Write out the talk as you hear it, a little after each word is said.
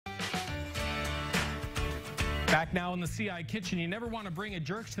Back now in the CI kitchen, you never want to bring a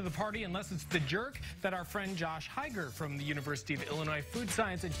jerk to the party unless it's the jerk that our friend Josh Heiger from the University of Illinois Food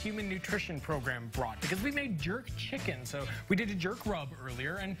Science and Human Nutrition Program brought, because we made jerk chicken. So we did a jerk rub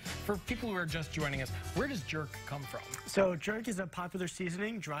earlier, and for people who are just joining us, where does jerk come from? So jerk is a popular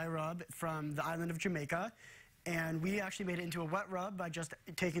seasoning, dry rub from the island of Jamaica. And we actually made it into a wet rub by just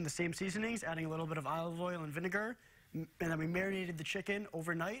taking the same seasonings, adding a little bit of olive oil and vinegar, and then we marinated the chicken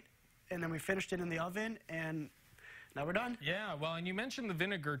overnight, and then we finished it in the oven, and now we're done. Yeah, well, and you mentioned the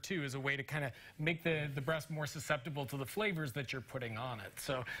vinegar, too, as a way to kind of make the breast more susceptible to the flavors that you're putting on it.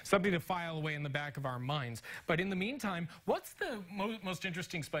 So something to file away in the back of our minds. But in the meantime, what's the most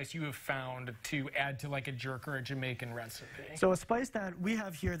interesting spice you have found to add to like a jerk or a Jamaican recipe? So a spice that we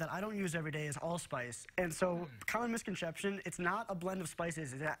have here that I don't use every day is allspice. And so common misconception, it's not a blend of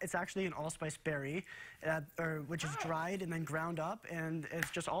spices. It's actually an allspice berry, which is dried and then ground up, and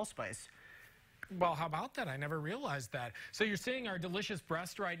it's just allspice. Well, how about that? I never realized that. So you're seeing our delicious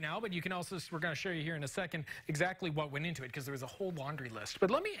breast right now, but you can also, we're going to show you here in a second exactly what went into it, because there was a whole laundry list.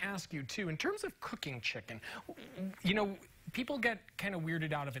 But let me ask you, too, in terms of cooking chicken, you know, people get kind of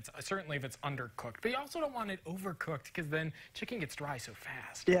weirded out if it's, certainly if it's undercooked, but you also don't want it overcooked, because then chicken gets dry so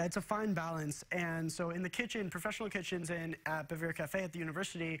fast. Yeah, it's a fine balance. And so in the kitchen, professional kitchens and at Bavaria Cafe at the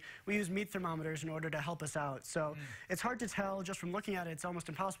university, we use meat thermometers in order to help us out. So it's hard to tell just from looking at it. It's almost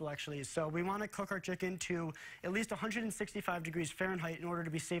impossible, actually. So we want to cook our chicken to at least 165 degrees Fahrenheit in order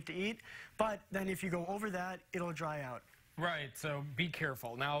to be safe to eat. But then if you go over that, it'll dry out. Right, so be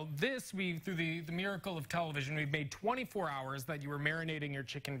careful. Now this, through the miracle of television, we've made 24 hours that you were marinating your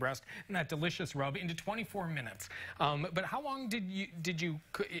chicken breast in that delicious rub into 24 minutes. But how long did you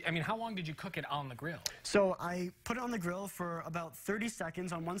cook it on the grill? So I put it on the grill for about 30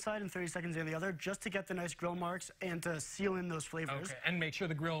 seconds on one side and 30 seconds on the other, just to get the nice grill marks and to seal in those flavors. Okay, and make sure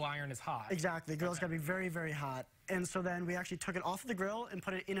the grill iron is hot. Exactly, the grill's got to be very, very hot. And so then we actually took it off of the grill and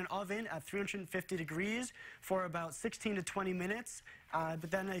put it in an oven at 350 degrees for about 16 to 20 minutes. But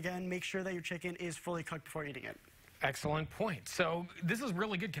then again, make sure that your chicken is fully cooked before eating it. Excellent point. So this is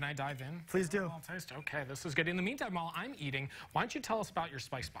really good. Can I dive in? Please do. I'll taste. Okay, this is good. In the meantime, while I'm eating, why don't you tell us about your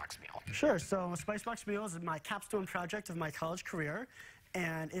Spice Box meal? Sure. So Spice Box meal is my capstone project of my college career,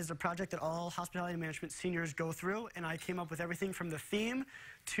 and is a project that all hospitality management seniors go through. And I came up with everything from the theme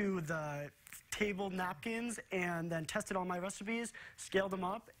to the table napkins, and then tested all my recipes, scaled them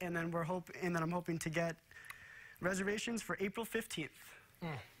up, and then I'm hoping to get reservations for April 15th.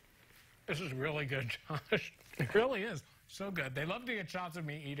 This is really good, Josh. It really is. So good. They love to get shots of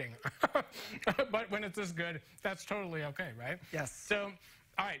me eating. But when it's this good, that's totally okay, right? Yes. So,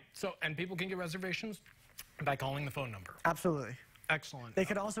 all right. So, and people can get reservations by calling the phone number. Absolutely. Excellent. They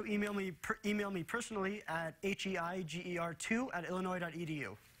could also email me personally at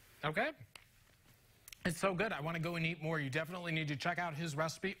heiger2@illinois.edu. Okay. It's so good. I want to go and eat more. You definitely need to check out his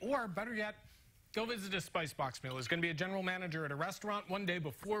recipe, or better yet, go visit his Spice Box meal. He's going to be a general manager at a restaurant one day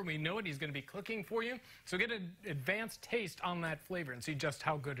before we know it. He's going to be cooking for you. So get an advanced taste on that flavor and see just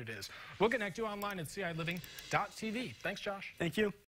how good it is. We'll connect you online at CILiving.tv. Thanks, Josh. Thank you.